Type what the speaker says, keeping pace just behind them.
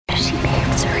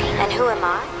And who am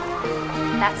I?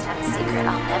 That's not a secret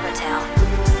I'll never tell.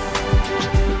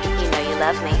 You know you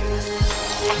love me.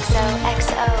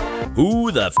 XOXO.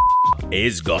 Who the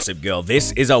is Gossip Girl?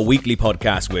 This is our weekly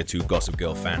podcast where two Gossip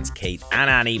Girl fans, Kate and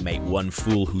Annie, make one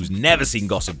fool who's never seen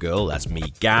Gossip Girl, that's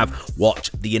me, Gav, watch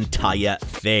the entire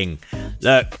thing.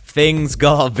 Look, things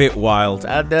got a bit wild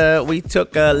and we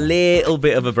took a little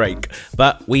bit of a break,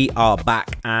 but we are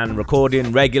back and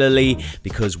recording regularly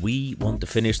because we want to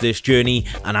finish this journey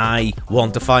and I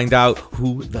want to find out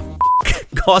who the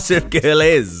Gossip Girl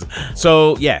is.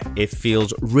 So yeah, it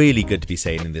feels really good to be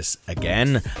saying this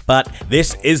again, but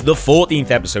this is the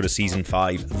 14th episode of season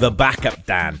 5, The Backup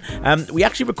Dan. We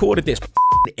actually recorded this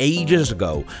ages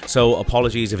ago, so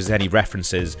apologies if there's any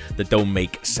references that don't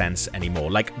make sense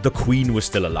anymore, like the Queen was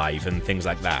still alive and things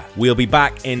like that. We'll be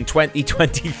back in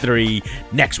 2023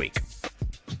 next week.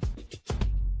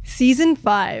 Season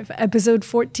 5, episode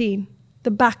 14,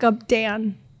 The Backup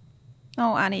Dan.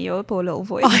 Oh, Annie, your poor little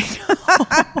voice.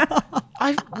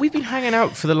 We've been hanging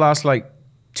out for the last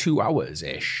 2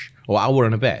 hours-ish, or hour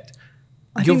and a bit.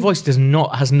 Your voice has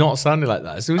not sounded like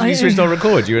that. As soon as we switched on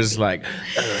record, you were just like,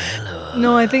 oh, hello.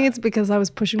 No, I think it's because I was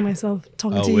pushing myself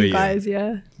talking to you guys,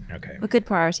 yeah. Okay. A good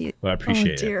priority. Well, I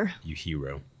appreciate dear. it, you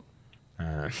hero.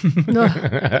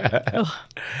 No.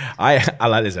 I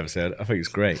like this episode. I think it's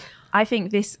great. I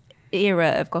think this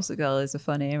era of Gossip Girl is a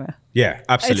fun era. Yeah,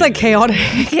 absolutely. It's like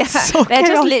chaotic. Yeah, So they're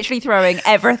just chaotic. literally throwing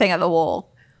everything at the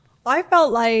wall. I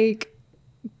felt like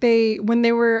when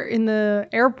they were in the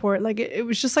airport, it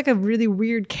was just like a really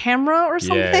weird camera or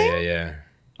something. Yeah.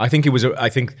 I think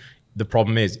the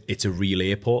problem is it's a real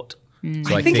airport.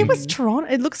 So I think it was Toronto.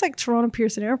 It looks like Toronto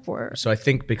Pearson Airport. So I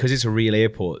think because it's a real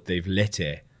airport, they've lit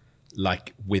it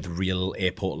with real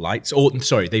airport lights. Or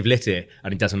sorry, they've lit it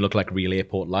and it doesn't look like real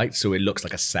airport lights, so it looks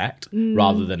like a set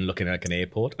rather than looking like an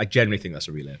airport. I generally think that's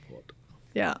a real airport.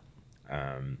 Yeah.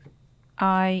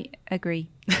 I agree.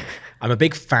 I'm a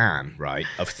big fan, right,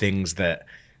 of things that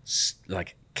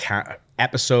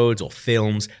episodes or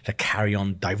films that carry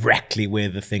on directly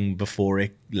with the thing before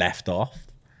it left off,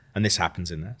 and this happens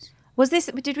in this.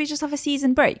 Did we just have a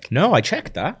season break? No, I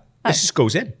checked that. This just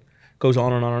goes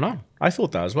on and on and on. I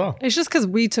thought that as well. It's just because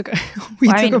we took a We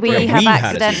break. have We had a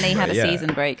accidentally season had a break, yeah.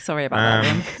 season break. Sorry about that,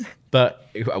 Liam. But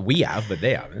we have, but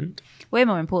they haven't. We're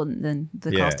more important than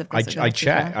the cast of Gossip Girl.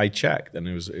 I checked, and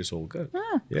it's all good.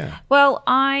 Yeah. Well,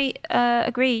 I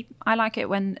agree. I like it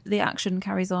when the action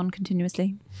carries on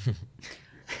continuously.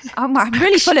 I'm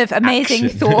really full of amazing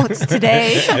thoughts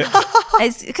today.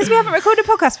 It's because we haven't recorded a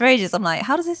podcast for ages. I'm like,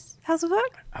 how's it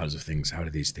work? How do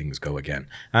these things go again?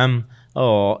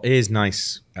 It is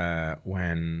nice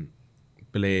when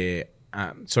Blair.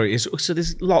 So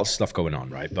there's lots of stuff going on,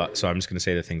 right? But so I'm just going to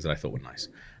say the things that I thought were nice.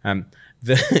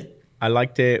 I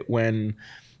liked it when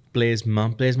Blair's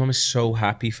mum is so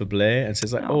happy for Blair and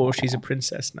says she's a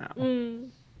princess now.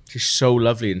 She's so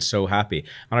lovely and so happy.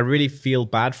 And I really feel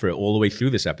bad for it all the way through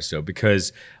this episode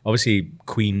because obviously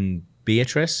Queen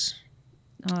Beatrice.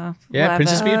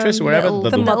 Princess Beatrice or whatever.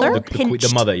 The mother?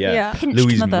 The mother, yeah. Yeah.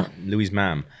 Pinched mother. Louis'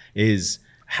 mom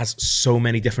has so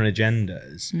many different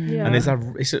agendas. Yeah. And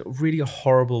it's really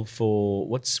horrible for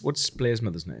what's Blair's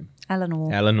mother's name?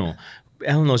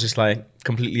 Eleanor's just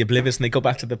completely oblivious, and they go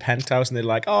back to the penthouse and they're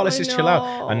like, oh, let's just chill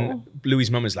out. And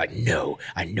Louis' mum is like, no,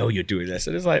 I know you're doing this.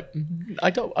 And it's like, I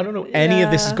don't know any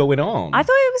of this is going on. I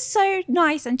thought it was so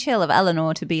nice and chill of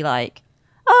Eleanor to be like,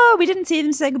 oh, we didn't see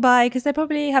them say goodbye because they're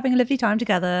probably having a lovely time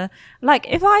together. Like,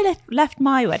 if I left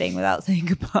my wedding without saying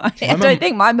goodbye, I don't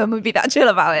think my mum would be that chill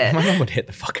about it. My mum would hit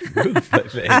the fucking roof, I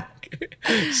think.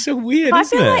 It's so weird, I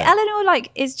isn't feel it? like Eleanor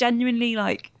is genuinely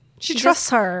She trusts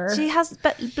her. She has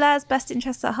Blair's best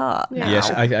interests at heart. Yeah.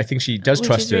 Yes, I think she does Which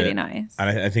trust is her. really nice.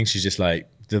 And I think she's just the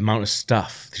amount of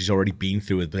stuff she's already been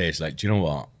through with Blair. She's like, do you know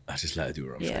what? I'll just let her do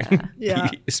her own thing.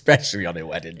 Yeah. Especially on her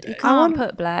wedding day. You can't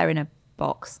put Blair in a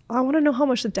box. I want to know how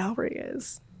much the dowry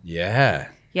is. Yeah.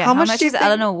 Yeah, How how much much do you is think-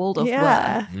 Eleanor Waldorf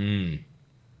Yeah. worth?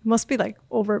 Must be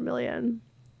over $1 million.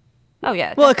 Oh,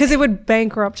 yeah. Well, because it would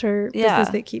bankrupt her Yeah.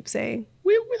 business, they keep saying.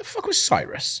 Where the fuck was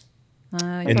Cyrus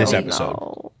in in this episode?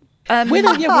 No. Where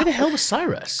the hell was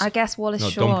Cyrus? I guess Wallace No,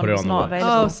 don't Shawn put it was on the not web.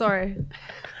 available. Oh, sorry.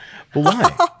 But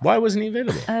why? Why wasn't he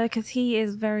available? Because he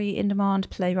is very in-demand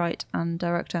playwright and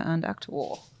director and actor.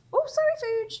 Oh,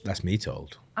 sorry, Fuge. That's me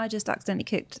told. I just accidentally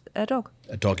kicked a dog.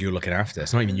 A dog you're looking after.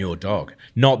 It's not even your dog.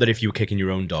 Not that if you were kicking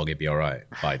your own dog, it'd be all right.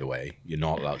 By the way, you're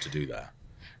not allowed to do that.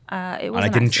 It was And I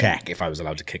an didn't accident. check if I was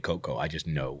allowed to kick Coco. I just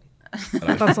know.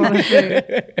 That's what I do.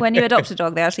 When you adopt a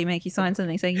dog, they actually make you sign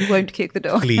something saying you won't kick the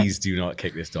dog. Please do not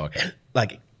kick this dog.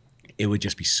 it would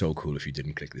just be so cool if you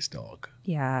didn't kick this dog.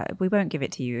 Yeah, we won't give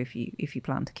it to you if you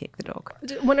plan to kick the dog.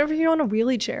 Whenever you're on a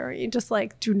wheelie chair, you just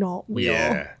like do not wheel.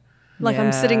 Yeah. Like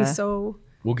I'm sitting so.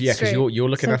 Well, yeah, because straight. you're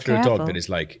looking So after a careful. dog that is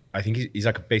like, I think he's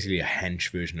like basically a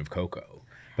hench version of Coco.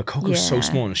 But Coco's so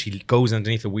small, and she goes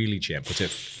underneath the wheelie chair and puts her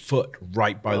foot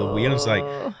right by the wheel. And it's like,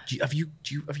 have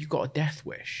you got a death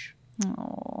wish?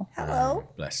 Oh, Hello.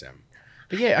 Bless him.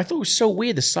 But yeah, I thought it was so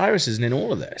weird that Cyrus isn't in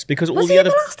all of this because all was the he other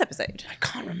in the last episode? I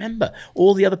can't remember.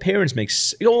 All the other parents make.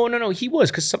 Oh no, he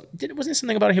was because wasn't it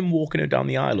something about him walking her down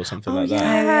the aisle or something like that?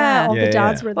 Yeah. All Yeah, the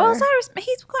dads yeah. were there. Well, Cyrus,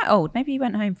 he's quite old. Maybe he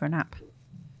went home for a nap.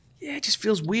 Yeah, it just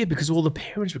feels weird because all the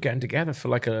parents were getting together for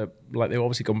like they were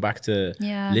obviously going back to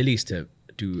Lily's to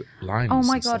do lines. Oh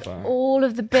my and god! stuff like that. All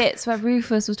of the bits where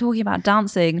Rufus was talking about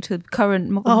dancing to current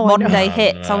modern day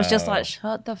hits, I was just like,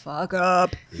 "Shut the fuck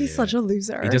up!" He's such a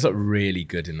loser. He does look really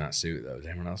good in that suit, though. Does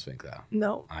anyone else think that?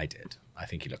 No. I did. I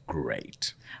think he looked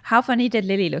great. How funny did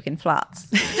Lily look in flats?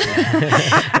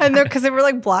 And they're because they were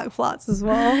like black flats as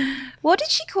well. What did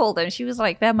she call them? She was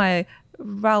like, "They're my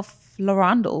Ralph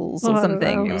Laurandles" or Oh, I don't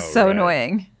something. know. It was Oh, so right.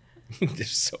 annoying. They're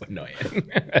so annoying.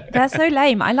 They're so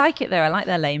lame. I like it though. I like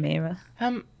their lame era.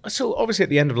 So obviously at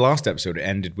the end of the last episode, it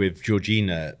ended with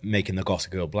Georgina making the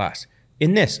Gossip Girl blast.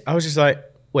 In this, I was just like,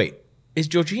 wait, is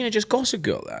Georgina just Gossip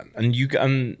Girl then? And you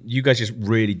guys just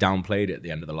really downplayed it at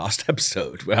the end of the last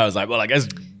episode, where I was like, well, I guess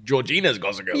Georgina's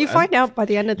Gossip Girl. You then. find out by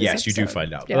the end of this Yes, you do episode.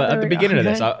 find out. Yeah, but there at the we go. beginning of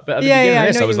this, Okay.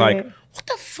 I know was you like, mean. what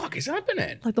the fuck is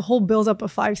happening? Like the whole build up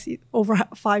of over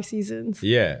 5 seasons.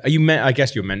 Yeah. Are you meant? I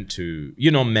guess you're meant to.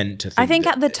 You're not meant to. Think I think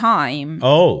that at the time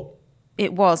Oh,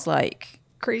 it was like,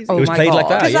 Crazy. oh it was my played god, like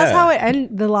that. Because that's yeah. how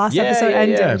the last episode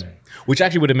ended. Which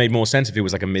actually would have made more sense if it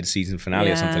was like a mid-season finale or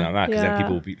Yeah. something like that, because then Yeah.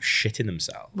 people would be shitting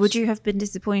themselves. Would you have been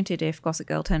disappointed if Gossip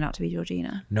Girl turned out to be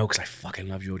Georgina? No, because I fucking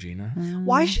love Georgina.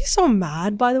 Why is she so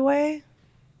mad, by the way?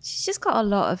 She's just got a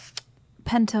lot of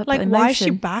pent up Like, emotion. why is she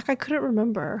back? I couldn't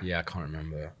remember. Yeah, I can't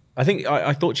remember. I think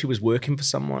I thought she was working for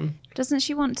someone. Doesn't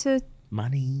she want to?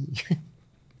 Money.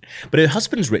 But her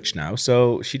husband's rich now,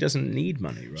 so she doesn't need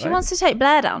money, right? She wants to take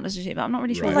Blair down, doesn't she? But I'm not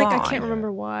really sure Right. Like, why. I can't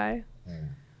remember why.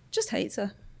 Just hates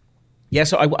her. Yeah,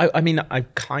 so I mean, I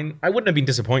wouldn't have been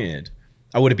disappointed.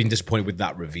 I would have been disappointed with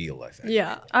that reveal, I think.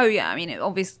 Yeah. Oh yeah, I mean, it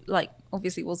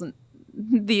obviously wasn't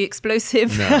the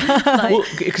explosive. Well,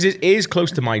 because it is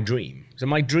close to my dream. So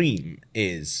my dream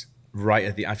is right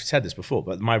at the. I've said this before,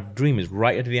 but my dream is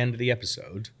right at the end of the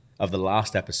episode of the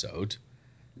last episode.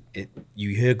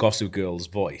 You hear Gossip Girl's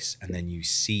voice, and then you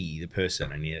see the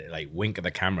person, and you like wink at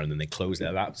the camera, and then they close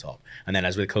their laptop, and then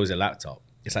as they close their laptop,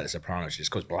 it's like The Sopranos, it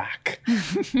just goes black.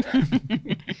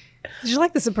 Did you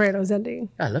like The Sopranos ending?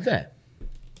 I love that.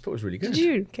 I thought it was really good. Did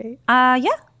you, Kate? Yeah.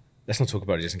 Let's not talk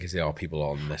about it just in case there are people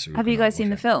on this. who Have you cannot guys seen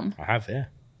the watch it. film? I have, yeah.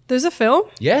 There's a film?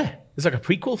 Yeah, it's like a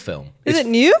prequel film. Is it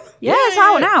new? Yeah, it's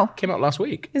out now. Came out last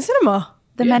week. In cinema?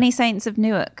 The Many Saints of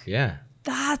Newark. Yeah.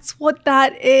 That's what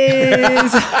that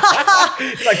is.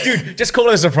 It's like, dude, just call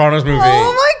it a Sopranos movie. Oh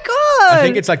my god! I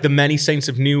think it's like the Many Saints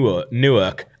of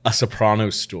Newark, a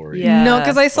Sopranos story. Yeah. no,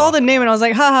 because I saw the name and I was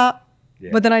like, haha. Yeah.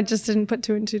 But then I just didn't put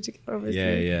 2 and 2 together.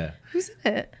 Obviously. Yeah. Who's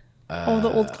in it?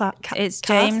 The old It's cast?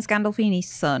 James Gandolfini's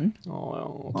son.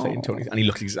 Oh, playing Tony, and he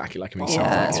looks exactly like him. He sounds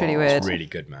Yeah, like it's him. really weird. It's really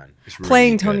good, man. It's really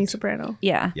playing good. Tony Soprano.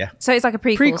 Yeah. Yeah. So it's like a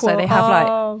prequel. Prequel. So they have like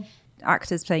Oh.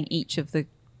 actors playing each of the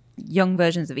young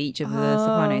versions of each of the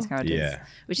Sopranos characters. Yeah.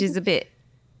 Which is a bit.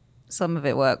 Some of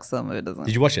it works, some of it doesn't.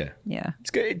 Did you watch it? Yeah. It's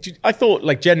good. I thought,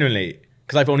 like, genuinely,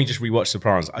 because I've only just rewatched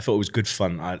Sopranos, I thought it was good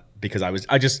fun because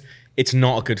it's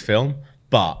not a good film,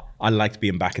 but I liked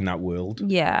being back in that world.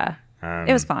 Yeah.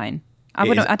 It was fine. I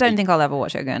it is- don't think I'll ever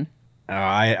watch it again.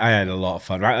 I had a lot of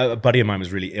fun. A buddy of mine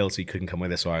was really ill, so he couldn't come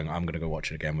with us, so I'm going to go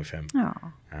watch it again with him. Oh.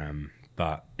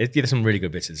 But there's some really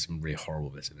good bits and some really horrible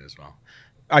bits in it as well.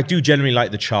 I do generally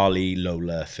like the Charlie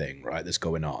Lola thing, right, that's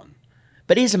going on.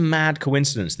 But it is a mad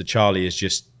coincidence that Charlie is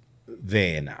just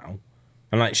there now.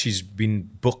 And like she's been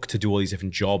booked to do all these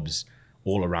different jobs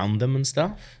all around them and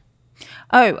stuff.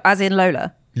 Oh, as in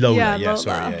Lola. Lola, Yeah, yeah, Lola.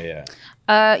 sorry,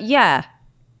 yeah. Yeah.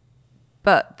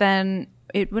 But then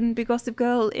it wouldn't be Gossip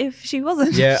Girl if she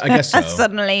wasn't. Yeah, I guess so.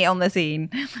 Suddenly on the scene.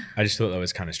 I just thought that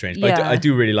was kind of strange. But Yeah. I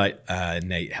do really like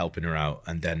Nate helping her out.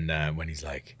 And then when he's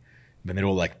like, when they're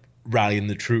all like rallying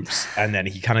the troops, and then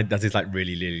he kind of does this like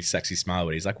really, really sexy smile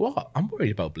where he's like, what? I'm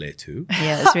worried about Blair too.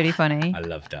 Yeah, it's really funny. I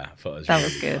loved that. I thought it was That really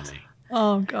was good. funny.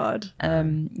 Oh god.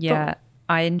 Yeah.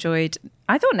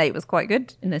 I thought Nate was quite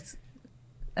good in this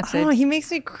episode. Oh, he makes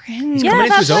me cringe. Yeah, Coming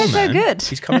into that's his why own, he's so man. good.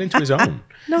 He's coming into his own.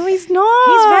 No, he's not.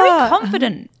 He's very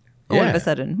confident. all of Yeah. a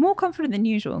sudden. More confident than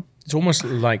usual. It's almost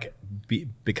like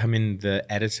becoming the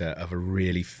editor of a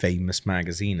really famous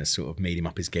magazine has sort of made him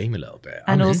up his game a little bit.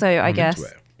 And I'm also, I into guess,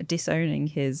 it. disowning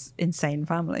his insane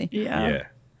family. Yeah.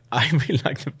 I really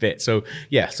like the bit. So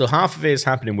half of it is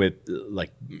happening with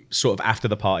like sort of after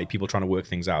the party, people trying to work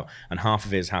things out, and half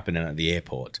of it is happening at the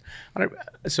airport.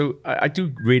 So I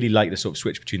do really like the sort of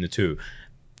switch between the two.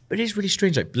 But it is really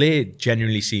strange. Like Blair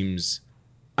genuinely seems,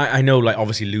 I know like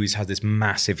obviously Louis has this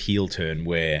massive heel turn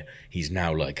where he's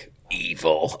now like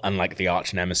evil and like the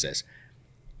arch nemesis.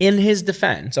 In his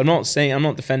defense, I'm not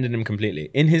defending him completely.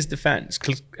 In his defense,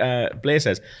 Blair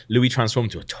says Louis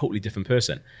transformed to a totally different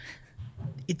person.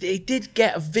 They did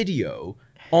get a video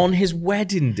on his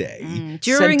wedding day.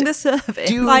 During the service.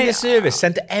 During the service,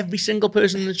 sent to every single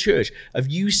person in the church of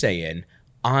you saying,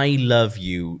 I love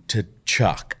you to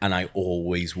Chuck and I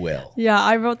always will. Yeah,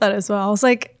 I wrote that as well. I was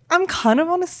like, I'm kind of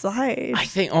on his side. I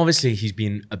think obviously he's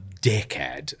been a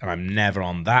dickhead and I'm never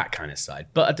on that kind of side.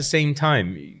 But at the same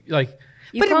time, like...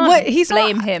 You can't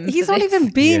blame him. He's for not this. even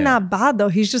being that bad though.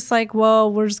 He's just like,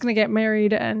 well, we're just going to get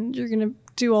married and you're going to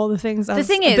do all the things as The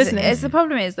thing a is business. the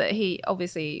problem is that he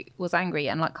obviously was angry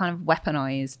and like kind of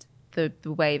weaponized the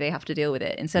way they have to deal with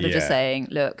it instead of just Yeah. saying,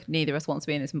 look, neither of us wants to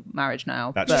be in this marriage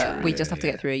now, That's but true, we yeah, just have to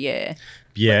yeah. get through a year.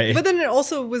 Yeah. But then it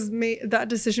also was made, that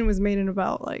decision was made in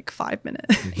about like 5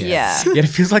 minutes. Yeah. Yeah, it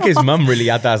feels like his mum really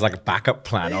had that as like a backup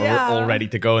plan Yeah. all ready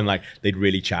to go and like they'd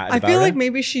really chatted I about feel it. like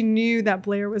maybe she knew that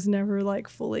Blair was never like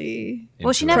fully.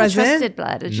 Well, she Into never it. trusted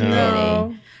Blair, did she No.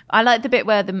 really? I like the bit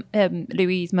where the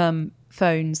Louis' mum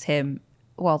phones him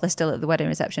while they're still at the wedding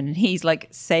reception and he's like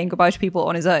saying goodbye to people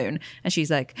on his own and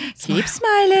she's like, keep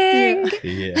smiling.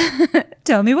 Yeah.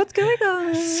 Tell me what's going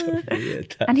on. So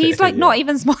weird, that And he's bit, like yeah. not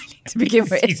even smiling to begin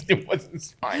with. He still wasn't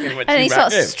smiling when And she he met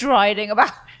starts him. striding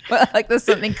about like there's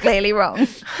something clearly wrong.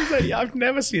 He's like, yeah, I've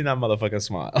never seen that motherfucker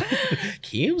smile.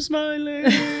 Keep smiling.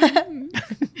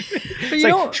 But It's you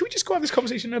like, know, should we just go have this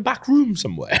conversation in a back room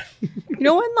somewhere? you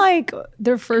know when like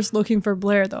they're first looking for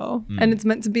Blair though, and it's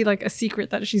meant to be like a secret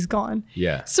that she's gone.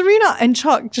 Yeah. Serena and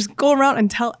Chuck just go around and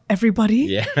tell everybody.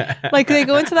 Yeah. Like they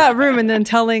go into that room and then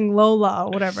telling Lola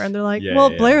or whatever, and they're like, Yeah,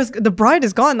 "Well, yeah. the bride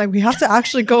is gone. Like we have to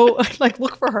actually go like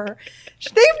look for her."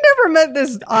 They've never met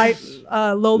this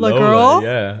Lola girl.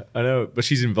 Yeah, I know. But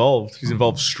she's involved. She's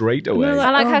involved straight away. they're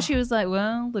I like Oh. how she was like,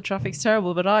 well, the traffic's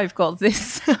terrible, but I've got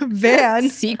this Van.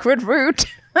 secret route.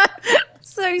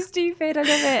 So stupid. I love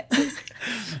it.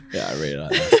 Yeah, I really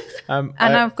like that. And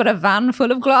I've got a van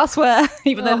full of glassware,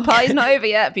 even though the party's not over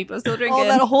yet. People are still drinking. Oh,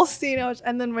 that whole scene,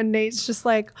 and then when Nate's just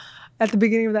like at the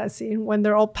beginning of that scene when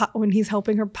they're all when he's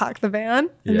helping her pack the van,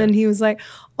 and Yeah. then he was like,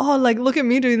 "Oh, like look at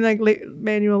me doing like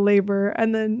manual labor,"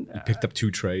 and then picked up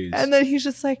 2 trays. he's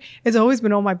just like, "It's always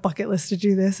been on my bucket list to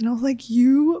do this," and I was like,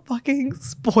 "You fucking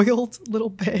spoiled little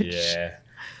bitch." Yeah.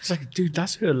 It's like, dude,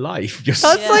 that's her life. You're,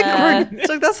 That's Yeah. it's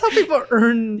like that's how people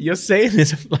earn. you're saying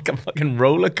this like a fucking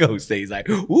roller coaster. He's like,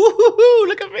 woohoo,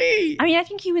 look at me. I mean, I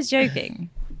think he was joking,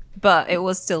 but it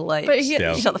was still like, But he-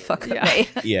 Still. shut the fuck up, Yeah. mate.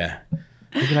 Yeah.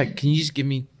 He'd be like, can you just give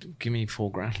me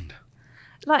 $4,000?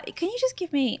 Like, can you just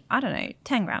give me, I don't know,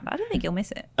 10 grand? I don't think you'll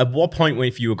miss it. At what point,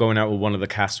 if you were going out with one of the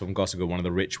cast from Gossip Girl, one of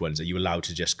the rich ones, are you allowed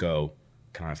to just go,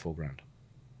 can I have $4,000?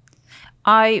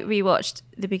 I rewatched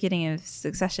the beginning of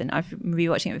Succession. I've been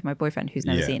rewatching it with my boyfriend who's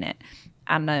never Yeah. seen it.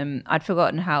 And I'd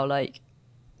forgotten how like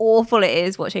awful it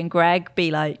is watching Greg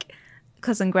be like,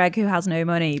 cousin Greg who has no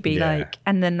money be Yeah. like,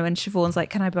 and then when Siobhan's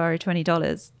like, can I borrow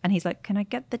 $20? And he's like, can I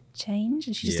get the change?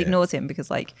 And she just Yeah. ignores him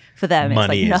because like for them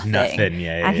Money it's is like nothing. nothing.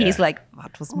 Yeah, and he's yeah. like,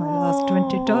 that was my last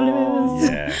 $20.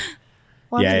 Yeah.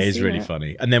 Well, I Yeah, haven't it's seen really it.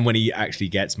 funny. And then when he actually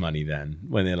gets money, then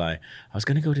when they're like, I was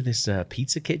going to go to this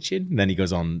pizza kitchen. And then he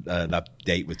goes on that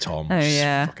date with Tom. Oh, which is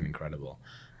yeah. fucking incredible.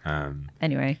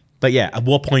 Anyway, But yeah, at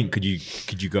what point could you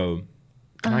go,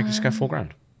 can I just get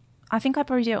 $4,000? I think I'd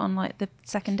probably do it on like the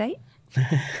second date.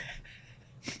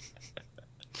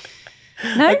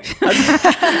 No?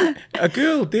 A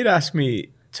girl did ask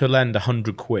me to lend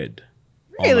 100 quid.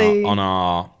 Really?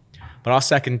 But our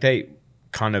second date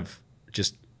kind of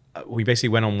just, we basically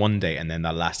went on one date and then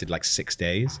that lasted like 6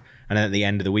 days. And then at the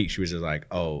end of the week, she was just like,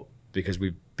 oh, because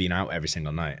we've been out every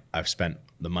single night, I've spent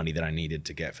the money that I needed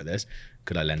to get for this.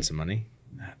 Could I lend some money?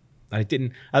 I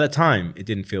didn't, at the time, it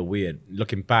didn't feel weird.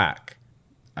 Looking back,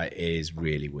 it is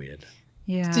really weird.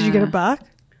 Yeah. Did you get it back?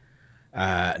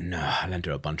 No, I lent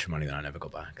her a bunch of money that I never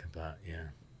got back. But yeah.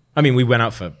 I mean, we went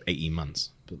out for 18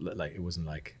 months, but like, it wasn't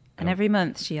like. And every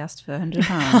month she asked for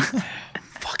 £100.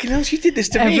 Fucking hell, she did this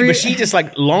to me, Every- but she just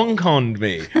like long conned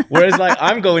me. Whereas like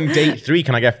I'm going date 3,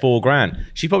 can I get $4,000?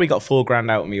 She probably got $4,000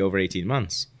 out of me over 18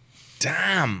 months.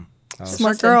 Damn.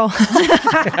 Smart girl.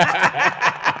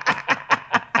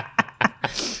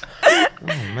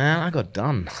 man, I got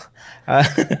done.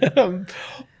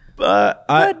 But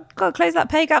Gotta close that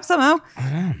pay gap somehow.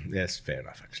 yes, fair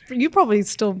enough, actually. You probably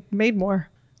still made more.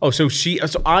 Oh, so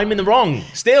I'm in the wrong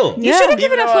still. You should have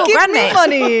given her full Give grand, me mate.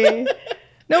 money.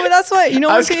 No, but that's what,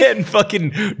 I was getting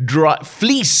fucking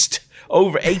fleeced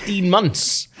over 18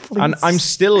 months. And I'm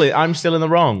still in the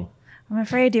wrong. I'm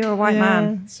afraid you're a white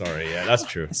man. Sorry, yeah, that's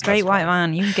true. A straight white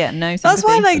man. You can get no sympathy. That's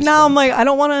why, like, now I'm like, I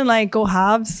don't want to, like, go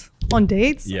halves on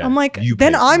dates. Yeah, I'm like, you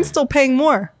then pay for I'm it. still paying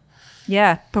more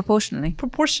Yeah, proportionally.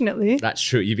 proportionately. That's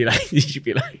true.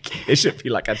 It should be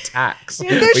like a tax. Yeah,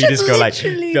 there where you should just go like,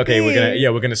 literally okay, be.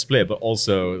 we're gonna split, but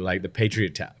also like the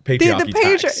patriarchy The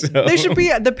tax. So- there should be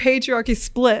the patriarchy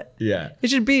split. Yeah. It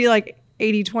should be like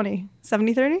 80-20,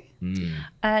 70-30.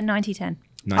 90-10.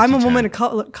 I'm a 90-10. woman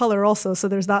of color also, so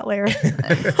there's that layer.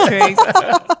 True.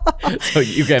 So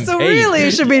you get So paid. really,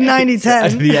 it should be at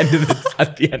 90-10. the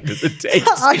end of the date.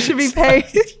 I should be paid.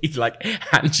 He's like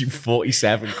hands you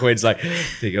 47 quid. It's like, there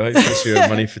you go. That's your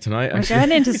money for tonight. We're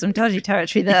going into some dodgy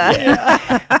territory there.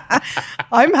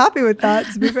 I'm happy with that,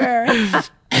 to be fair.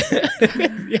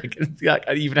 Yeah, 'cause, like,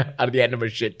 even at the end of a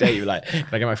shit day, you're like, can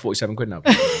I get my 47 quid now?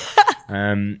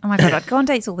 Oh my God, I'd go on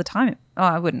dates all the time. Oh,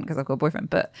 I wouldn't because I've got a boyfriend.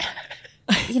 But,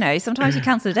 you know, sometimes you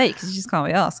cancel a date because you just can't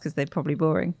be asked because they're probably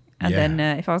boring. And Yeah. then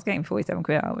if I was getting 47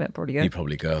 quid, I would probably go. You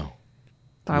probably go.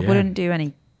 But I yeah. wouldn't do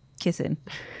any kissing.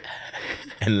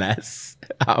 Unless,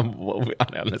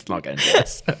 let's not get into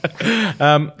this.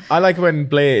 I like when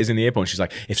Blair is in the airport and she's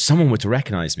like, if someone were to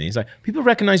recognize me, it's like, people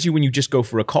recognize you when you just go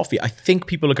for a coffee. I think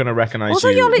people are going to recognize Also,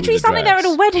 you. you're with literally a standing there in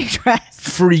dress. a wedding dress.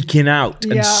 Freaking out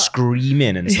Yeah. and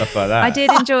screaming and stuff like that. I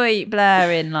did enjoy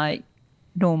Blair in like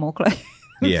normal clothes.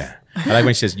 Yeah. I like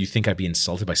when she says, you think I'd be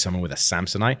insulted by someone with a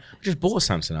Samsonite? I just bought a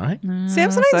Samsonite.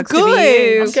 Samsonite's sucks to be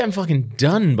good. you. I'm getting fucking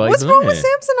done by What's wrong Blair. with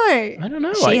Samsonite? I don't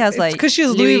know. She has like Because she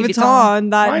has Louis Vuitton Mine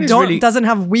that is really- doesn't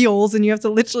have wheels and you have to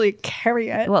literally carry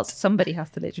it. Well, somebody has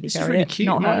to literally This is carry really it, cute.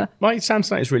 not her. My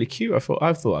Samsonite is really cute. I thought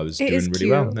I was It doing is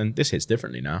really well. cute. And this hits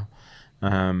differently now.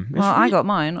 It's Well, I really- got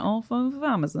mine off of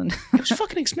Amazon. It was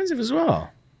fucking expensive as well.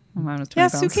 Mine was £20. Yeah,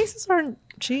 suitcases aren't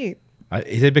cheap.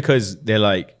 Is it because they're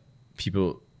like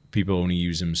people only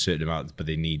use them a certain amount, but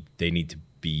they need to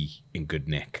be in good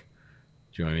nick?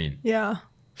 Do you know what I mean? Yeah.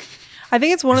 I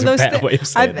think it's one of There's those a better way of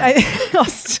saying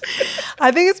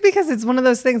I think it's because it's one of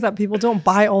those things that people don't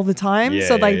buy all the time. Yeah,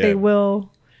 so like yeah. they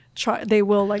will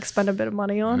like spend a bit of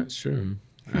money on. That's true.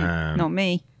 Not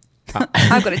me.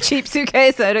 I've got a cheap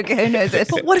suitcase, so I don't care who knows it.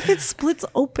 But what if it splits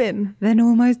open Then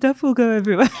all my stuff will go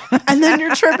everywhere. and then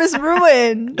your trip is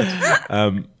ruined?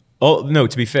 Oh no!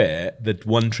 To be fair, the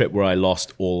one trip where I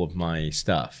lost all of my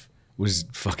stuff was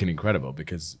fucking incredible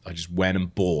because I just went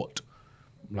and bought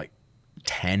like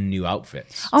 10 new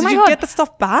outfits. Oh Did my you God. get the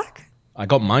stuff back? I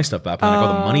got my stuff back, and I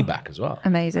got the money back as well.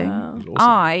 Amazing. was awesome.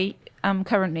 I am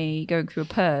currently going through a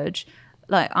purge.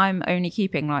 Like, I'm only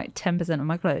keeping like 10% of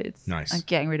my clothes. Nice. And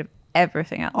getting rid of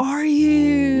everything else. Are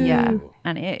you? Yeah.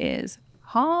 And it is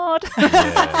hard.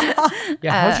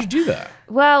 Yeah, how'd you do that?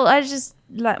 Well, I just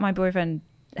let my boyfriend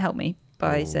help me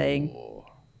by saying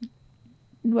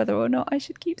whether or not I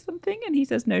should keep something. And he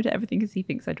says no to everything because he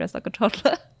thinks I dress like a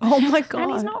toddler. Oh my god.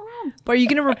 And he's not wrong. But are you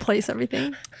gonna replace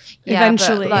everything? Yeah, but,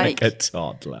 Eventually. like- Like a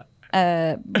toddler.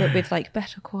 But with like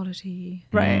better quality.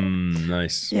 Right.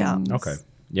 Nice. Yeah. Okay.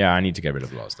 Yeah, I need to get rid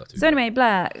of a lot of stuff too. So anyway,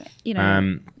 Blair, you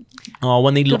know.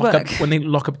 When they lock work. up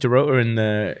Dorota in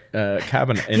the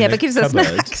cabinet. In Yeah, the but gives her cupboard,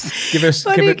 snacks. Give us.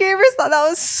 When give you it- gave us that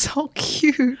was so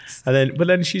cute. But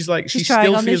then she's like, she She's trying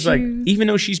still on the feels like, shoes. even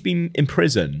though she's been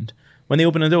imprisoned, when they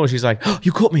open the door, she's like, oh,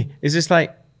 you caught me. Is this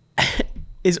like,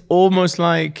 it's almost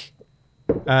like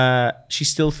she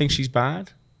still thinks she's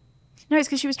bad. No, it's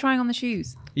because she was trying on the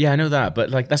shoes. Yeah, I know that, but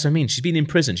like that's what I mean. She's been in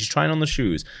prison. She's trying on the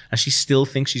shoes, and she still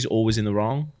thinks she's always in the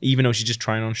wrong, even though she's just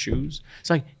trying on shoes. It's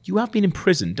like, you have been in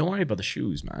prison. Don't worry about the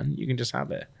shoes, man. You can just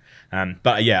have it.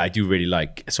 But yeah, I do really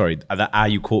like. Sorry,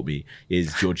 that you caught me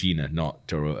is Georgina, not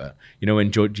Dorota. You know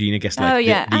when Georgina gets like Oh,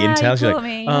 yeah. the intel, You she's like, caught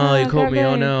me. oh, you Oh, caught me.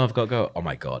 Oh go. no, I've got to go. Oh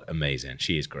my god, amazing.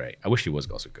 She is great. I wish she was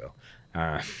Gossip Girl.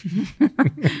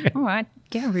 All right,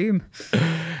 get a room.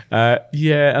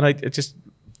 Yeah, and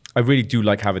I really do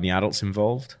like having the adults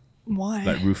involved. Why?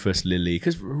 Like Rufus, Lily,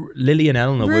 because Lily and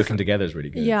Eleanor working together is really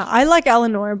good. Yeah, I like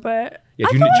Eleanor, but Yeah,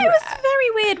 I do thought you- it was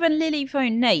very weird when Lily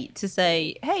phoned Nate to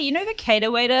say, hey, you know the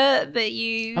cater waiter that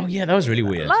you... Oh yeah, that was really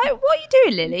weird. Like, what are you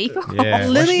doing, Lily? Fuck Yeah. off. Why'd she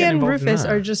Lily get and involved in Rufus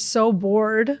that? are just so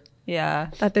bored Yeah.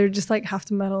 that they're just like have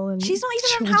to meddle and She's not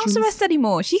even on house arrest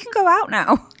anymore. She can go out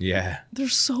now. Yeah. They're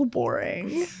so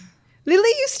boring. Lily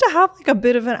used to have like a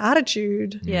bit of an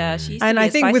attitude. Yeah, she's And I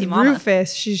think with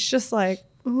Rufus, she's just like,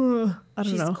 ugh, I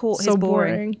don't She's know. caught his So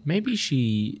boring. boring. Maybe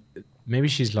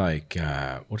she's like,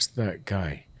 what's that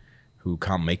guy who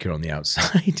can't make it on the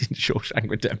outside in Shawshank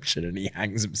Redemption and he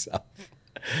hangs himself?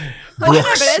 I don't know,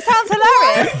 but it sounds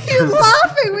hilarious. You're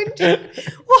laughing when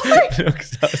you. Why? No,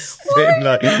 'cause I was saying,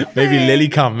 like, maybe Lily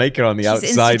can't make it on the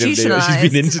She's outside of the. She's been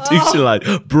institutionalized.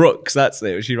 institutionalized. Brooks, that's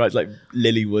it. She writes like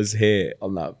Lily was here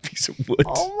on that piece of wood.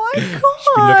 Oh my She's been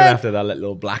looking god. after that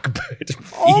little blackbird. and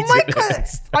Oh my feeding it. god.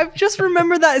 I've just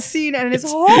remembered that scene and it's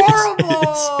horrible.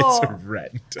 It's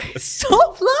horrendous.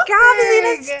 Stop laughing. Gav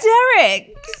is in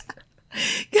hysterics.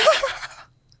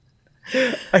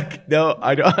 No,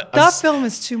 I don't. That film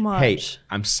is too much. Hey,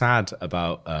 I'm sad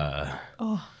about.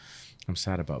 I'm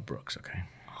sad about Brooks. Okay.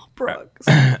 Brooks.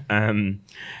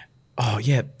 Oh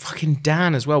yeah, fucking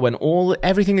Dan as well. When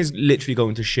everything is literally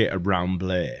going to shit around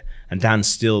Blair, and Dan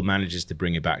still manages to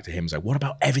bring it back to him. It's like, what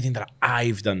about everything that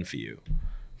I've done for you?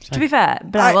 To be fair,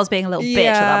 Blair was being a little bitch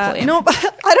at that point. No, but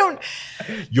I don't.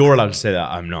 You're allowed to say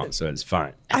that. I'm not, so it's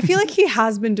fine. I feel like he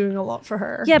has been doing a lot for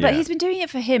her. Yeah, but Yeah. he's been doing it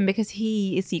for him because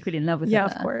he is secretly in love with Yeah,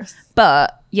 her. of course.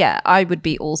 But yeah, I would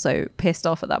be also pissed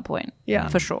off at that point. Yeah.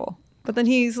 For sure. But then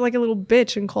he's like a little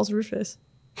bitch and calls Rufus.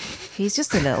 He's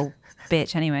just a little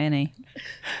bitch anyway, isn't he?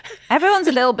 Everyone's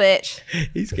a little bitch.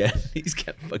 He's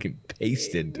getting fucking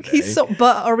pasted today. He's so.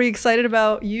 But are we excited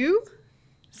about you?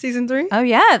 Season 3? Oh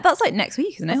yeah, that's like next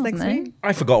week, isn't it? That's Wasn't next it? week.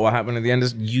 I forgot what happened at the end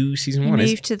of you season He 1.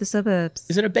 moved to the suburbs.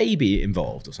 Is it a baby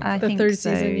involved or something? I The think third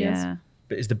so, season, yes. yeah.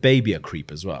 But is the baby a creep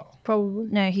as well? Probably.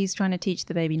 No, he's trying to teach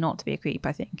the baby not to be a creep,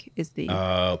 I think, is the...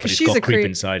 But it's she's got a creep creep.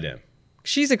 inside him.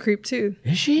 She's a creep too.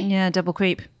 Is she? yeah, double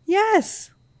creep.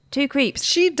 Yes. 2 creeps.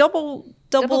 She double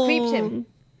creeped him.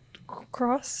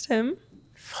 crossed him.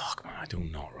 Fuck, man, I do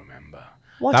not remember.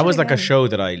 Watch That it was like a again. show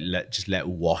that I let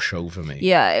wash over me.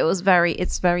 Yeah, it's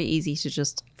very easy to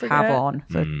just Forget. have on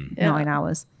for 9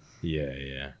 hours. Yeah,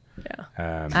 yeah.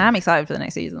 Yeah. I am excited for the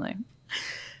next season though.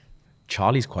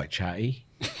 Charlie's quite chatty.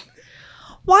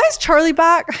 Why is Charlie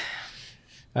back?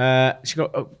 I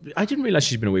didn't realize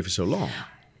she's been away for so long.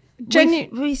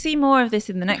 We see more of this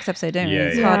in the next episode, don't we? Yeah,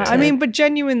 It's yeah. hard to... I mean, but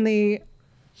genuinely,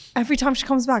 every time she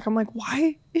comes back, I'm like,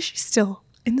 why is she still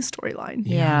in the storyline?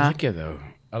 Yeah. I like her though.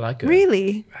 I like her.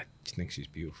 Really? I think she's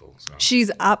beautiful. So. She's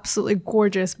absolutely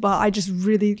gorgeous, but I just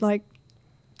really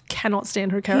cannot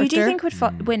stand her character. Who do you think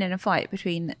would win in a fight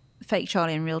between fake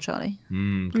Charlie and real Charlie?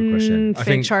 Good question. I Fake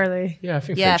think Charlie. Yeah, I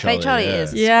think Yeah, fake Charlie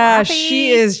is. Yeah, Scrappy. she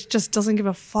is just doesn't give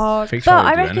a fuck. Fake But Charlie I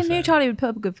would do reckon anything. new Charlie would put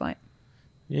up a good fight.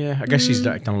 Yeah, I guess she's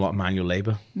done a lot of manual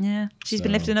labor. Yeah, she's been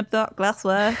So- lifting up that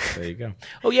glassware. There you go.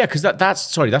 Oh yeah, because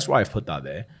that's why I've put that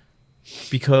there.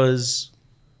 Because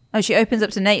Oh, she opens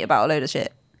up to Nate about a load of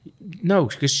shit. no,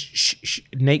 because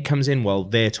Nate comes in while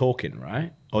they're talking,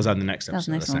 right? Or was that in the next That was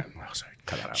episode? the next one. Oh, sorry,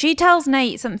 cut that out. She tells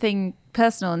Nate something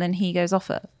personal and then he goes off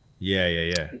her.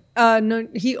 Yeah. No,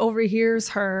 he overhears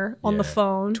her on the Yeah,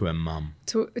 phone to her mum.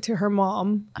 to her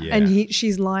mom, Yeah. and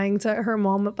she's lying to her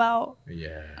mom about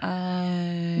Yeah.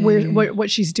 what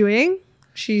she's doing.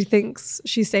 She thinks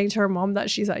she's saying to her mom that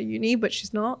she's at uni, but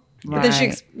she's not. But then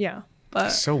Right. but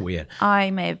So weird.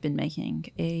 I may have been making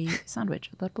a sandwich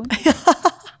at that point.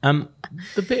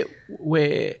 The bit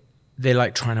where they're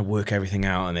like trying to work everything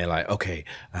out and they're like, okay,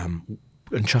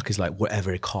 and Chuck is like,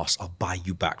 whatever it costs, I'll buy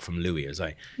you back from Louis. It's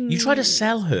like, you try to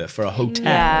sell her for a hotel.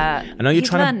 Yeah. I know you're He's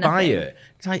trying to learned buy nothing. her.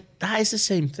 It's like, that is the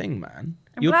same thing, man.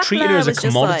 And You're Black treating her Blair as a was just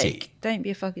commodity. like, don't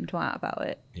be a fucking twat about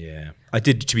it. Yeah.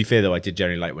 To be fair though, I did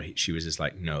generally like when she was just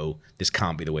like, no, this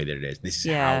can't be the way that it is.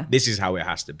 This is how it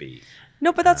has to be.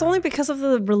 no, but that's only because of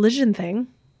the religion thing.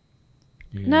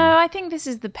 No, I think this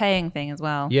is the paying thing as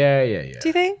well. Yeah. Do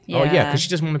you think? Oh yeah, because she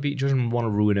doesn't want to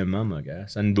ruin her mum, I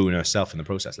guess, and ruin herself in the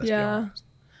process. Let's be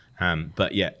honest.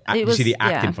 But yeah, you was- see the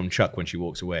acting yeah. from Chuck when she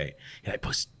walks away. He like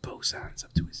puts both hands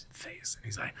up to his face, and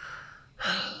he's like,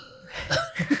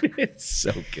 "It's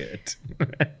so good."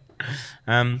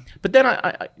 But then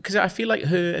because I feel like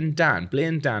her and Blair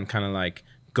and Dan, kind of like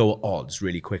go at odds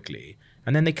really quickly,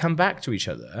 and then they come back to each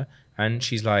other, and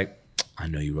she's like, "I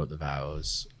know you wrote the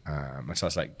vows," and so I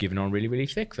was like giving on really, really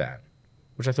thick then.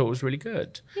 Which I thought was really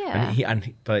good. Yeah.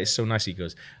 But it's so nice. He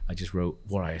goes, I just wrote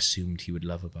what I assumed he would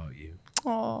love about you.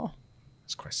 Oh,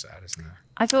 It's quite sad, isn't it?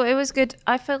 I thought it was good.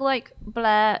 I feel like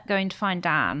Blair going to find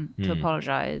Dan to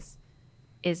apologize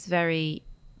is very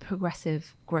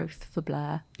progressive growth for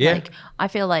Blair. Yeah. Like, I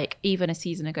feel like even a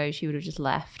season ago, she would have just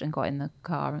left and got in the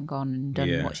car and gone and done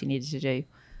Yeah. what she needed to do.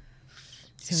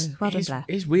 So, well done, Blair.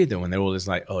 It's weird though when they're all just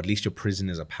like, oh, at least your prison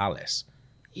is a palace.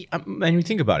 When you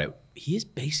think about it, he is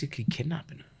basically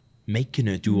kidnapping her, making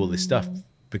her do all this stuff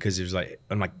because it was like,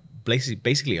 I'm like,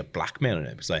 basically a blackmailing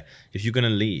him. It's like, if you're gonna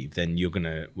leave, then we're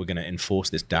gonna enforce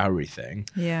this dowry thing.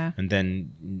 Yeah. And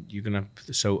then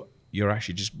so you're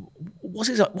actually just what's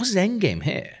his end game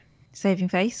here? Saving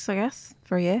face, I guess,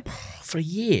 for a year. For a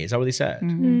year, is that what they said?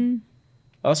 Mm-hmm.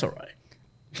 Oh, that's all right.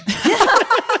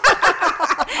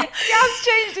 Gav's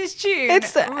changed his tune.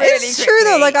 It's true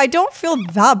though. Like, I don't feel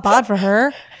that bad for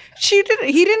her. He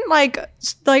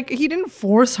didn't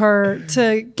force her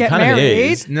to get Kind of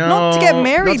married. is. No, not to get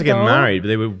married. Not to get though. married,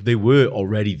 but they were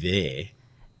already there.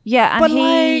 Yeah,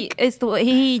 and But,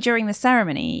 he during the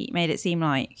ceremony made it seem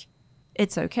like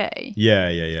it's okay. Yeah.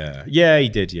 Yeah, he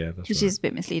did. Yeah, that's Which right. is a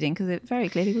bit misleading because it very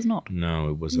clearly was not. No,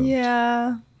 it wasn't.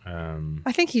 Yeah.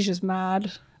 I think he's just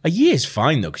mad. A year is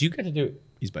fine though, because you get to do.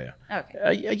 He's better. Okay.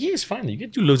 A year is fine. You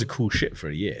get to do loads of cool shit for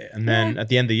a year, and then at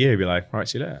the end of the year, you'll be like, "Right,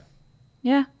 see you later."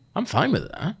 Yeah. I'm fine with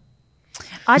that.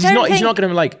 I He's don't not. think... He's not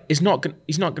gonna like. He's not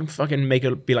gonna fucking make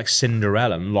her be like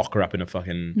Cinderella and lock her up in a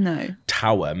fucking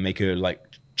tower and make her like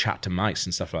chat to mice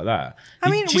and stuff like that. I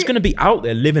mean, she's gonna be out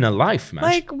there living a life, man.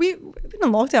 Like, we've been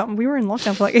in lockdown. We were in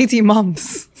lockdown for like 18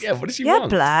 months. Yeah, what does she Yeah,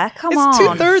 want? Blair, come It's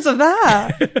on. 2/3 of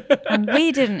that. And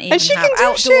we didn't even she have can do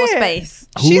outdoor shit. space.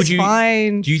 She's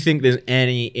fine. Do you think there's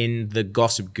any in the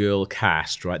Gossip Girl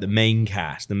cast, right? The main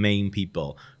cast, the main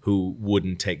people who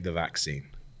wouldn't take the vaccine?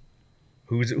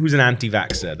 Who's an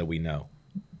anti-vaxxer that we know?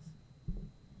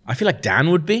 I feel like Dan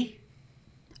would be.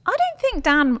 I don't think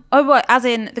Dan... Oh, what, as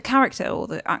in the character or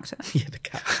the actor? Yeah, the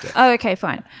character. Oh, okay,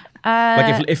 fine.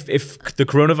 Like if the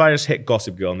coronavirus hit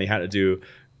Gossip Girl and they had to do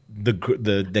the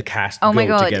cast Oh my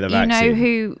go God, together you vaccine. know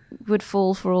who would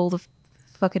fall for all the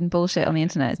fucking bullshit on the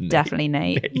internet? It's definitely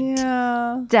Nate.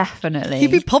 Yeah. Definitely.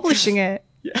 He'd be publishing it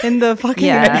in the fucking...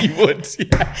 Yeah. He would.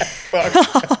 Yeah. Fuck.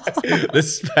 The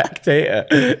Spectator.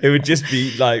 It would just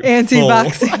be like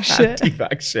Anti-vaxxing full shit.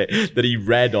 Anti-vax shit that he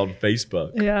read on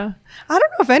Facebook. Yeah. I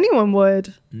don't know if anyone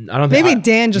would. I don't think Maybe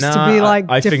Dan just to be like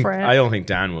different. I don't think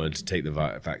Dan would take the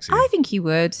vaccine. I think he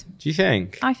would. Do you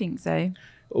think? I think so.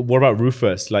 What about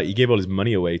Rufus? Like, he gave all his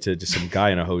money away to just some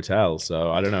guy in a hotel,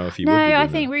 so I don't know if he would. No, be I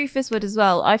doing think Rufus would as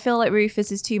well. I feel like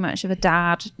Rufus is too much of a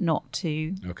dad not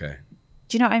to... that. Okay.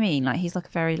 Do you know what I mean? Like, he's like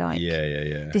a very like...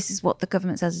 Yeah. This is what the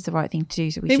government says is the right thing to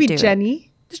do, so we Maybe should do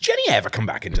Jenny. Does Jenny ever come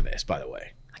back into this, by the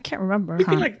way? I can't remember. We've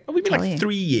been tell like you.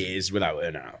 3 years without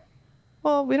her now.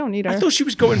 Well, we don't need her. I thought she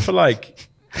was going for like...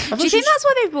 Do you think that's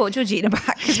why they brought Georgina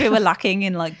back? Because we were lacking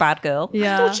in like bad girl. I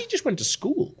Yeah. thought she just went to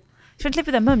school. She went to live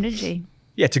with her mum, didn't she?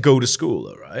 Yeah, to go to school,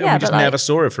 though, right? Yeah, we just but, like- never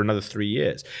saw her for another 3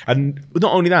 years. And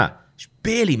not only that, she's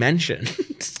barely mentioned.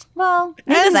 Well,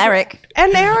 neither's Eric.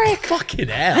 And Eric. Fucking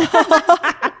hell.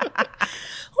 Oh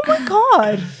my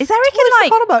God. Is Eric I in forgot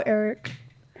like about Eric.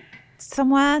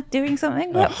 somewhere doing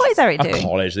something? What is Eric At doing?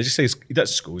 college. They just say he's at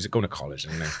school. He's going to college,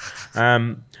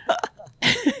 isn't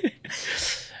he?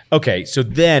 Okay, so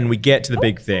then we get to the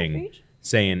big thing,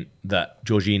 saying that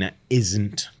Georgina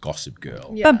isn't Gossip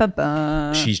Girl. Yeah. Bum, bum,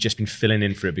 bum. She's just been filling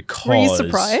in for it because... Were you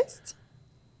surprised?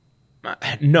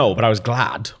 No, but I was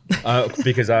glad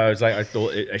because I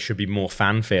thought it should be more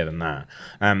fanfare than that.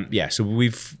 Yeah, so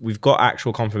we've got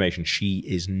actual confirmation she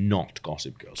is not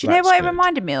Gossip Girl. Do you know what it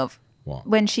reminded me of? What?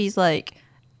 When she's like,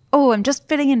 oh, I'm just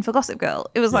filling in for Gossip Girl.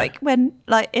 It was like when,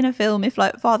 like, in a film, if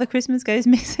like Father Christmas goes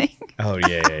missing. Oh,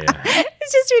 yeah.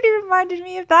 It's just really reminded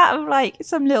me of that, of like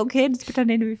some little kids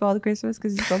pretending to be Father Christmas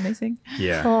because he's gone missing.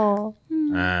 Yeah. Oh.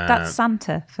 That's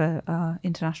Santa for our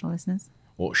international listeners.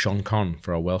 Or Sean Conn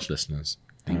for our Welsh listeners.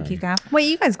 Thank you, Gav. Wait,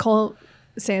 you guys call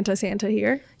Santa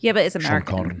here? Yeah, but it's Sean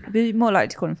American. Connery. I'd be more likely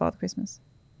to call him Father Christmas.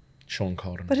 Sean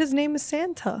Conn. But his name is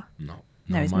Santa. No.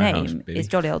 No, not his in my name house, baby. is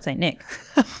Jolly Old Saint Nick.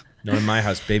 Not in my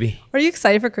house, baby. Are you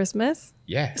excited for Christmas?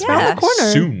 Yeah. It's around the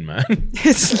corner. Soon, man.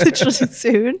 It's literally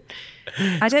soon.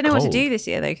 I don't know what to cold. do this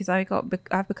year though, because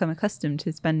I've become accustomed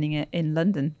to spending it in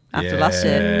London after last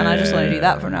year, and I just want to do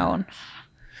that from now on.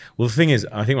 Well, the thing is,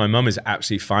 I think my mum is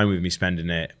absolutely fine with me spending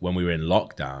it when we were in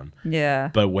lockdown. Yeah.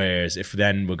 But whereas if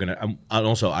then we're going to... and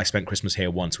also, I spent Christmas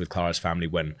here once with Clara's family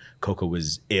when Coco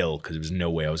was ill because there was no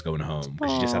way I was going home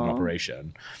because she just had an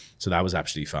operation. So that was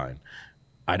absolutely fine.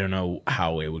 I don't know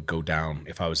how it would go down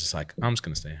if I was just like, I'm just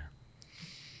going to stay here.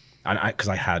 And because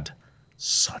I had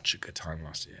such a good time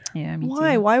last year. Yeah. Me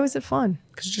Why? Too. Why was it fun?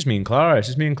 Because it's just me and Clara. It's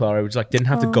just me and Clara. We just like didn't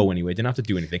have to go anywhere. Didn't have to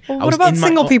do anything. Well, I what was about in my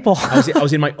single own- people? I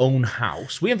was in my own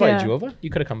house. We invited Yeah. you over. You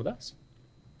could have come with us.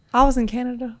 I was in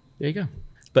Canada. There you go.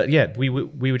 But yeah, we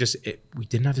were just we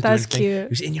didn't have to do That's anything. cute. It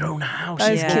was in your own house.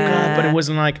 That is Oh, cute. God. But it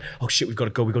wasn't like, oh shit, we've got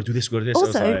to go. We've got to do this. We've got to do this. I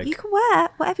Also, was like, you can wear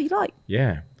whatever you like.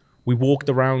 yeah. We walked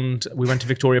around. We went to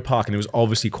Victoria Park, and there was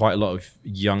obviously quite a lot of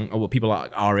young people like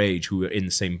our age who were in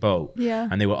the same boat. Yeah.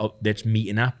 And they're just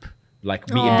meeting up like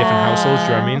meeting different households. Do you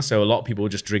know what I mean? So a lot of people were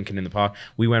just drinking in the park.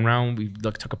 We went round. We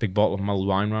took a big bottle of mulled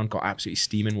wine round. Got absolutely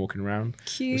steaming walking around.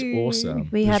 Cute. It was awesome.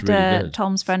 We It was had really good.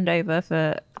 Tom's friend over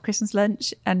for Christmas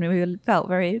lunch, and we felt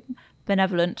very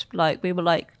benevolent. Like we were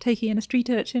like taking in a street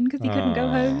urchin because he couldn't go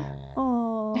home.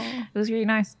 Oh, It was really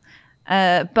nice.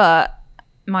 But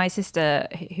my sister,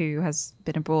 who has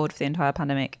been abroad for the entire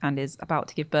pandemic and is about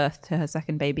to give birth to her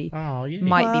second baby, Oh yeah.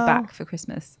 might be Wow. back for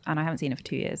Christmas, and I haven't seen her for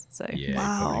 2 years, so Yeah, you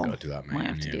Wow. probably got to do that, mate. might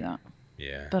have to do that.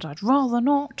 Yeah. But I'd rather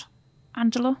not,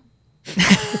 Angela.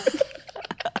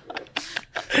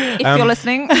 If you're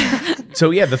listening.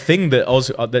 So yeah, the thing that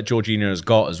also that Georgina has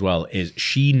got as well is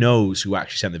she knows who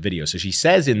actually sent the video. So she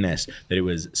says in this that it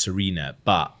was Serena,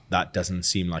 but that doesn't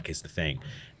seem like it's the thing,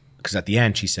 because at the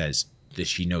end she says that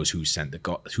she knows who sent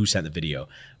the video.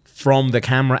 From the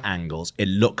camera angles, it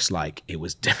looks like it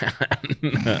was Dan,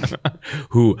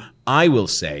 who I will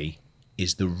say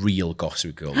is the real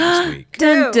Gossip Girl this week.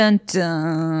 Dun, dun,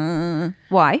 dun.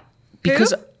 Why?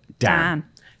 Because Dan.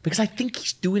 Because I think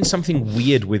he's doing something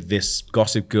weird with this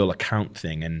Gossip Girl account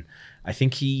thing, and I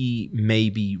think he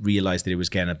maybe realized that it was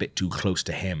getting a bit too close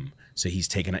to him, so he's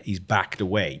backed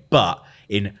away. But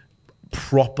in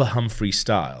proper Humphrey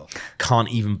style, can't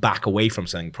even back away from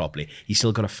something properly. He's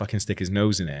still got to fucking stick his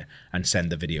nose in it and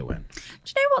send the video in.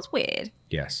 Do you know what's weird?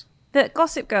 Yes. That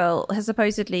Gossip Girl has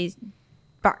supposedly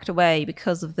backed away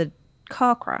because of the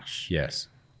car crash. Yes.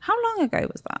 How long ago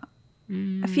was that?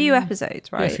 A few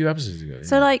episodes, right? Yeah, a few episodes ago.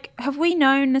 So, yeah. like, have we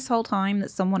known this whole time that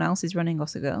someone else is running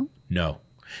Gossip Girl? No.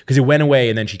 Because it went away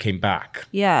and then she came back.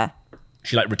 Yeah.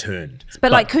 She like returned.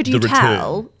 But like, could you the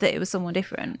tell return- that it was someone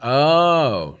different?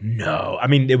 Oh, no. I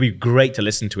mean, it'd be great to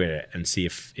listen to it and see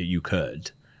if you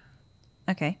could.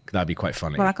 Okay. That'd be quite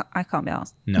funny. Well, I can't be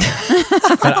asked. No,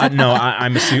 but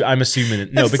I'm assuming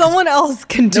that no. if because, someone else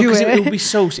can no, do 'cause it. it would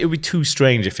be it would be too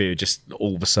strange if it just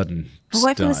all of a sudden. But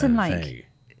what if there was some started a like thing.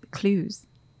 clues?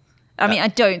 I mean, I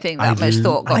don't think that I much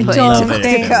thought got I put don't into it.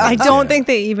 think Yeah. I don't think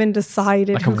they even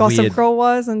decided Like who a Gossip weird- Girl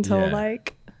was until Yeah.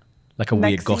 like like a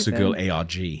weird next Gossip season. Girl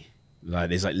ARG. Like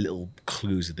there's like little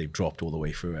clues that they've dropped all the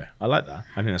way through it. I like that.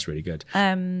 I think that's really good.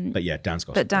 But yeah, Dan's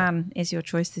Gossip But Girl. Dan is your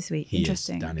choice this week. He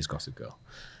Interesting. is. Dan is Gossip Girl.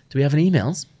 Do we have any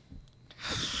emails?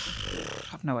 I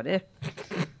have no idea.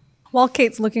 while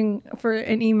Kate's looking for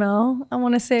an email, I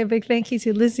want to say a big thank you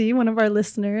to Lizzie, one of our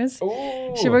listeners.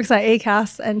 She works at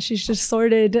ACAST and she's just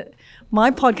sorted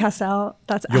my podcast out.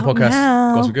 That's Your out podcast,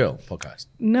 now. Gossip Girl podcast.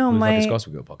 No, Who the fuck is my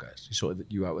Gossip Girl podcast. You sorted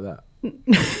you out with that.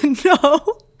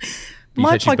 no.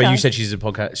 My But you podcast. said she's a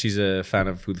podcast. She's a fan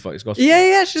of Who the Fuck is Gossip Yeah, Girl.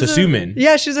 yeah. So assuming,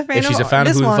 she's a fan. if she's a fan of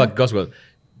this Who the one. Fuck is Gossip Girl,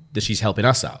 that she's helping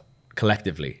us out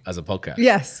collectively as a podcast.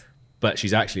 Yes. But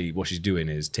she's actually what she's doing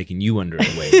is taking you under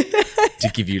her wing to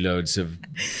give you loads of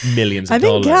millions of I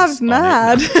think dollars. Gav's on it.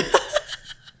 mad.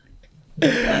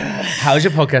 How's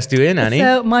your podcast doing, Annie?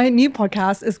 So my new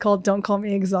podcast is called Don't Call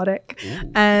Me Exotic.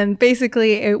 And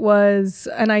basically it was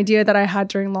an idea that I had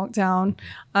during lockdown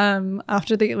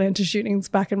after the Atlanta shootings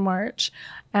back in March.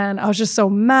 And I was just so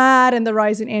mad and the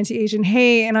rise in anti-Asian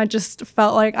hate. And I just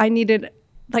felt like I needed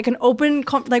like an open,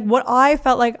 like what I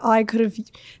felt like I could have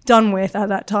done with at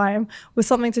that time was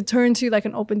something to turn to, like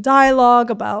an open dialogue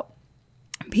about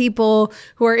people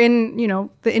who are in, you know,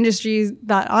 the industries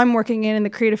that I'm working in the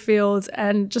creative fields,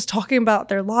 and just talking about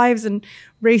their lives and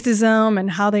racism and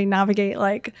how they navigate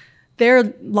like their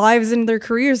lives and their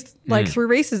careers like through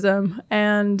racism.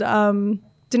 And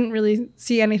didn't really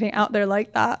see anything out there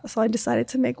like that. So I decided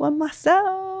to make one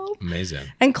myself. Amazing.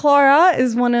 And Clara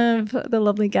is one of the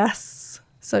lovely guests.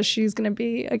 So she's going to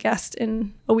be a guest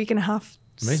in a week and a half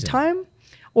Amazing. time,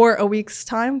 or a week's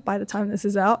time by the time this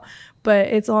is out. But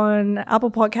it's on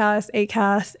Apple Podcasts,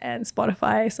 Acast, and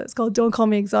Spotify. So it's called Don't Call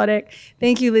Me Exotic.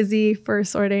 Thank you, Lizzie, for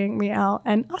sorting me out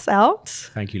and us out.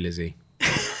 Thank you, Lizzie.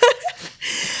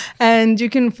 And you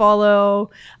can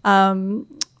follow the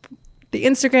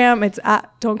Instagram. It's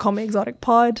at Don't Call Me Exotic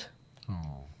Pod.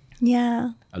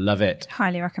 Yeah, I love it.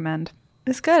 Highly recommend.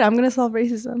 it's good. I'm going to solve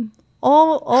racism.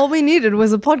 All we needed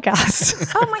was a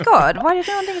podcast. Oh my God. Why did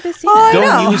no one think of this sooner? I know.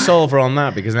 Don't you solve her on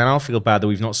that, because then I'll feel bad that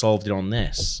we've not solved it on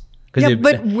this. Because Yeah,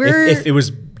 but if it was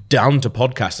down to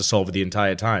podcast to solve it the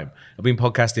entire time, I've been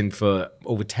podcasting for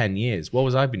over 10 years. What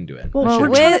was I been doing? Well, I we're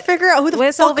should've- trying to figure out who the We're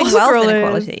fuck solving Gossip wealth Girl is.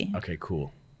 inequality. Okay,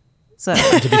 cool. So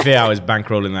To be fair, I was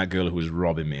bankrolling that girl who was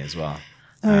robbing me as well.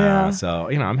 yeah. So,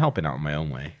 you know, I'm helping out in my own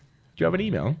way. Do you have an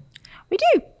email? we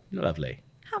do. Lovely.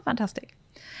 How fantastic.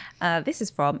 This is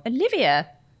from Olivia.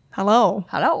 Hello.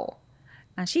 Hello.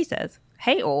 And she says,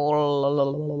 hey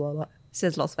all.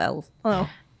 Says Los Vels. Oh.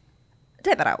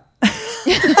 Take that out.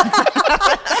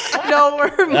 No,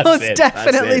 we're most it,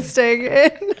 definitely that's it. staying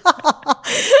in.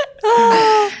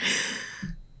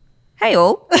 Hey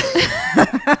all.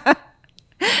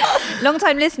 Long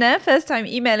time listener, first time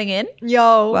emailing in.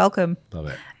 Yo. Welcome. Love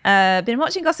it. Been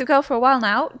watching Gossip Girl for a while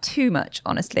now. Too much,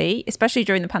 honestly, especially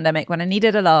during the pandemic when I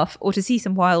needed a laugh or to see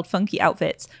some wild, funky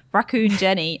outfits. Raccoon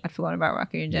Jenny. I'd forgotten about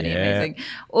Raccoon Jenny. Yeah. Amazing.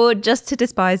 Or just to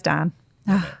despise Dan.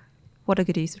 What a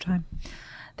good use of time.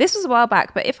 This was a while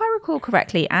back, but if I recall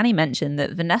correctly, Annie mentioned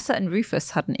that Vanessa and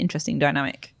Rufus had an interesting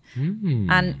dynamic.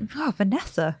 And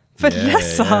Vanessa.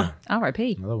 Vanessa.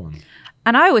 R.I.P. Another one.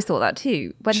 And I always thought that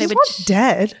too. When She's they were not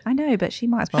dead. I know, but she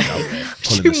might as well be.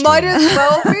 Pulling the You might strings. as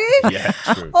well be. Yeah,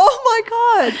 true. Oh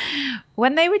my god.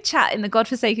 When they would chat in the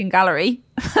godforsaken gallery.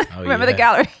 Remember the yeah.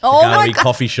 gallery? Oh Gallery my god.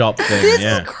 coffee shop thing. This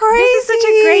yeah. is crazy. This is such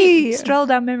a great stroll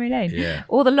down memory lane. Yeah.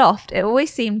 Or the loft. It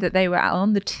always seemed that they were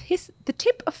on the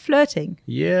tip of flirting.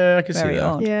 Yeah, I can see Very that.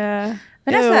 odd. Yeah.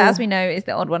 Vanessa, Ew. as we know, is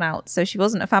the odd one out. So she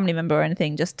wasn't a family member or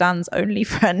anything, just Dan's only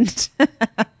friend.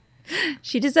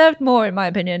 She deserved more, in my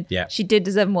opinion. Yeah. She did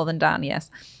deserve more than Dan, yes.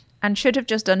 And should have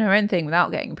just done her own thing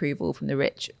without getting approval from the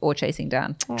rich or chasing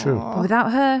Dan. True. But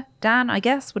without her, Dan, I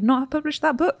guess, would not have published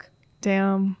that book.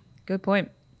 Damn. Good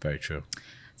point. Very true.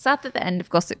 Sad that the end of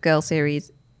Gossip Girl series...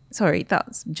 Sorry,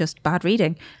 that's just bad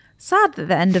reading. Sad that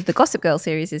the end of the Gossip Girl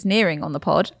series is nearing on the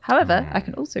pod. However, I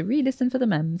can also re-listen for the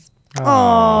memes.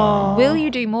 Oh. Will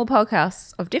you do more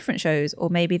podcasts of different shows or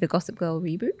maybe the Gossip Girl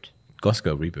reboot? Gossip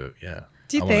Girl reboot, yeah.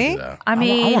 Do you I wanna think? Do that. I I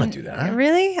mean- want to do that.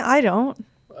 Really? I don't.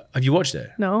 Have you watched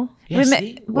it? No. Yeah, We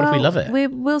see? What if we love it?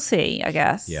 We'll see, I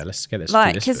guess. Yeah, let's get this.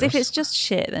 Like, because because if it's just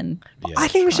shit, then yeah, I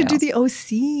think we should do Try the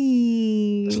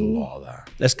there's a OC. lot of that.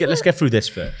 Let's get through this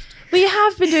first. we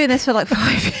have been doing this for like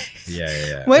 5 years.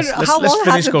 Yeah. When- Let's how long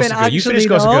finish has it Gossip been Girl. You finish actually,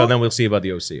 Gossip Girl, though? and then we'll see about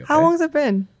the OC. Okay? How long's it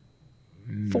been?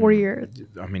 4 years.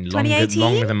 I mean, 2018?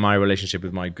 longer than my relationship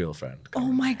with my girlfriend.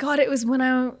 Oh my god! It was when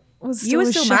I was. You were a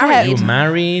still shed. married. You were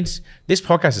married. This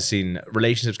podcast has seen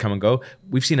relationships come and go.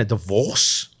 We've seen a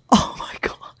divorce. Oh my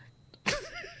god!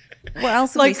 What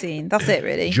else have we Like- seen? That's it,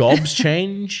 really. Jobs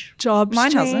change. Jobs.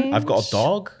 Mine hasn't. change. I've got a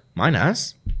dog. Mine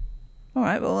has. All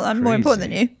right, well, I'm more important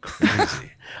than you.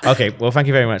 Crazy. Okay, well, thank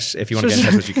you very much. If you want to get in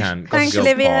touch with us, you can. Thanks, gossipgirlpod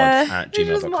Olivia. at It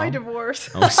was my gmail.com. divorce.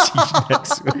 I'll see you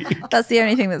next week. That's the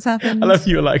only thing that's happened. I love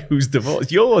you. Like, who's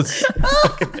divorced? Yours.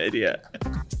 Fucking idiot.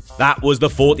 That was the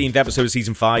 14th episode of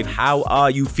season 5. How are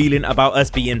you feeling about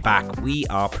us being back? We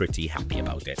are pretty happy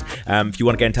about it. If you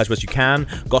want to get in touch with us, you can.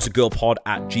 gossipgirlpod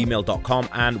at gmail.com.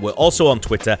 And we're also on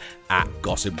Twitter at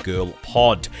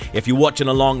gossipgirlpod. If you're watching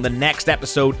along, the next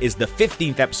episode is the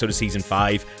 15th episode of season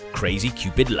 5, Crazy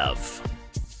Cupid Love.